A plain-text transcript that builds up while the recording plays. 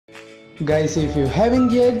Guys, if you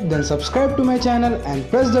haven't yet, then subscribe to my channel and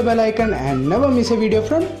press the bell icon and never miss a video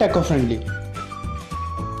from Techofriendly.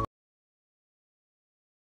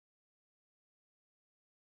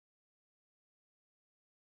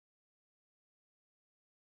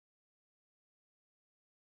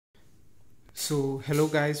 So hello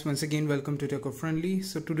guys, once again welcome to Techofriendly.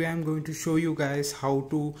 So today I'm going to show you guys how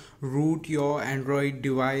to root your Android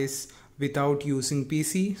device without using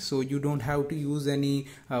PC. So you don't have to use any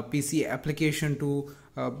PC application to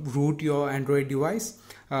root your Android device.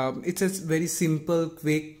 It's a very simple,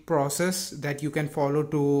 quick process that you can follow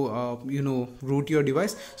to root your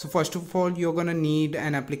device. So first of all, you're gonna need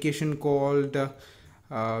an application called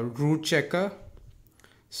root checker.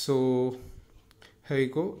 So here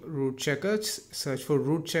you go, root checker. Search for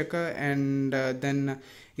root checker and then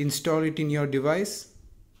install it in your device.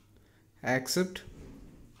 Accept.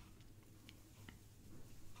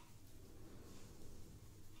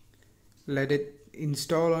 Let it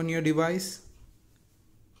install on your device.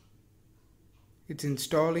 It's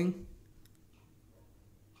installing.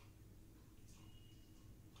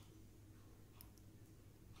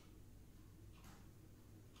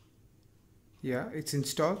 Yeah, it's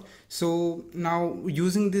installed. So now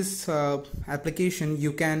using this application,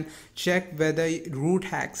 you can check whether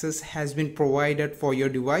root access has been provided for your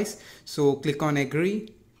device. So click on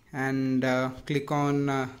agree and click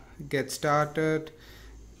on get started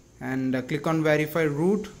and click on verify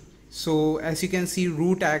root. So as you can see,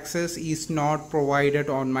 root access is not provided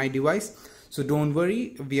on my device. So don't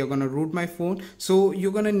worry, we are gonna root my phone. So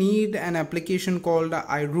you're gonna need an application called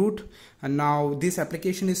Iroot, and now this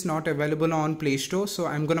application is not available on Play Store. So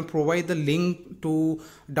I'm gonna provide the link to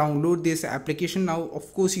download this application. Now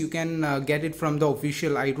of course you can get it from the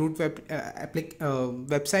official Iroot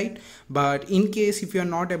website, but in case if you're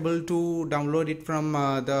not able to download it from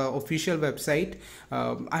the official website,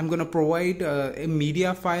 I'm gonna provide a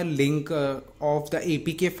media file link of the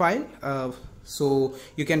APK file. So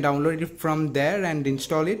you can download it from there and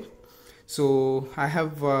install it. So I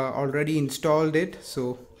have already installed it.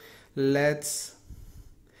 So let's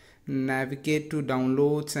navigate to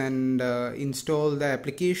downloads and install the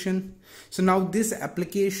application. So now this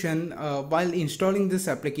application, while installing this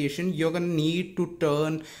application, you're gonna need to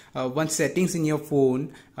turn one settings in your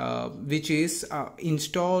phone, which is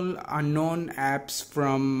install unknown apps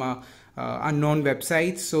from unknown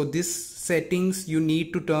websites. So this settings, you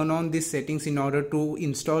need to turn on these settings in order to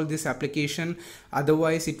install this application.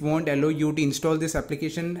 Otherwise it won't allow you to install this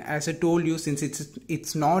application. As I told you, since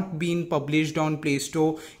it's not been published on Play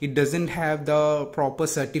Store, it doesn't have the proper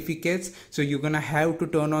certificates, so you're gonna have to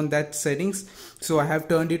turn on that settings. So I have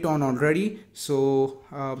turned it on already. So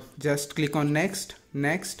just click on next.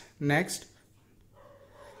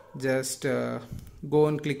 Just go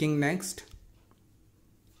on clicking next.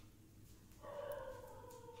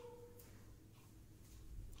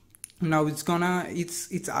 Now it's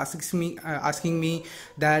asking me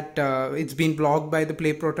that it's been blocked by the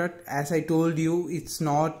Play product. As I told you, it's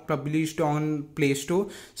not published on Play Store,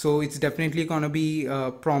 so it's definitely gonna be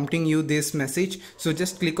prompting you this message. So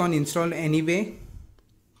just click on install anyway.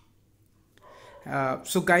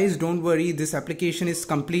 So guys, don't worry, this application is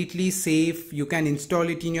completely safe. You can install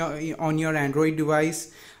it on your Android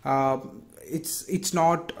device. It's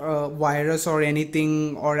not virus or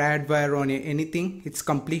anything or adware or anything. It's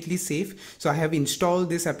completely safe. So I have installed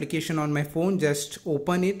this application on my phone. Just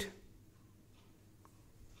open it.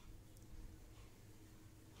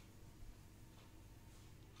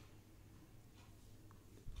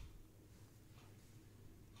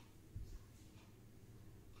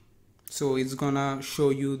 So it's gonna show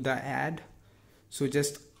you the ad. So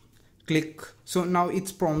just click. So now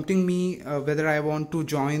it's prompting me whether I want to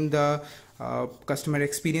join the customer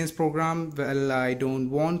experience program. Well, I don't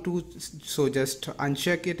want to, so just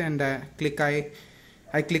uncheck it and I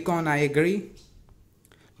click on I agree.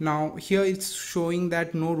 Now here it's showing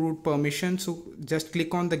that no root permission, so just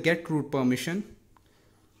click on the get root permission.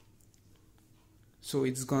 So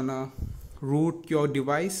it's gonna root your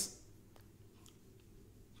device.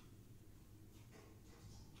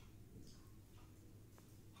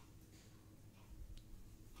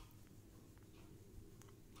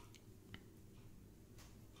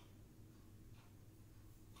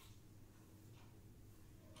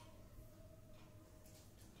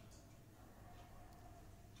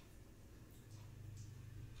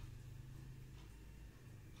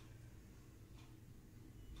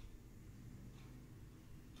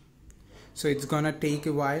 So it's gonna take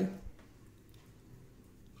a while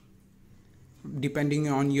depending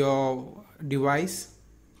on your device.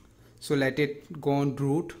 So let it go on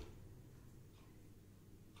root.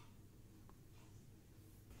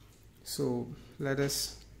 So let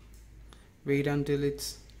us wait until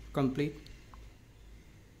it's complete.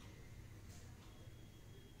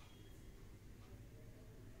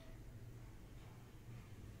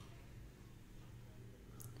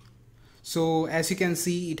 So as you can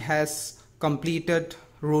see, it has completed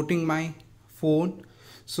rooting my phone.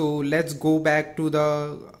 So let's go back to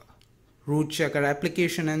the root checker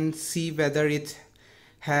application and see whether it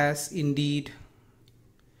has indeed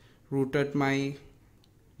rooted my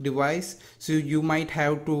device. So you might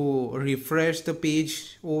have to refresh the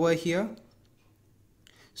page over here.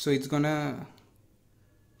 So it's gonna,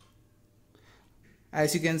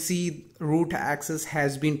 as you can see, root access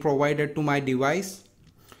has been provided to my device.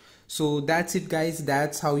 So that's it guys,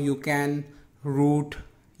 that's how you can root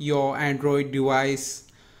your Android device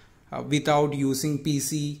without using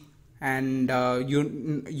PC, and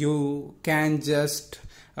you can just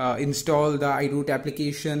install the Iroot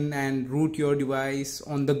application and root your device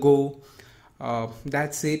on the go.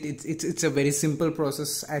 That's it. It's a very simple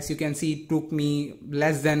process. As you can see, it took me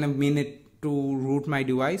less than a minute to root my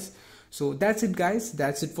device. So that's it guys,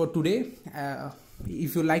 that's it for today.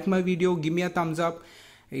 If you like my video, give me a thumbs up.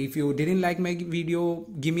 If you didn't like my video,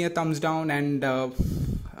 give me a thumbs down, and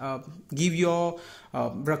give your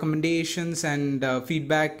recommendations and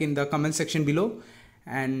feedback in the comment section below.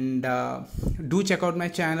 And do check out my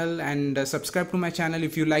channel and subscribe to my channel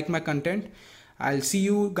if you like my content. I'll see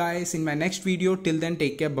you guys in my next video. Till then,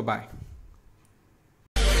 take care. Bye bye.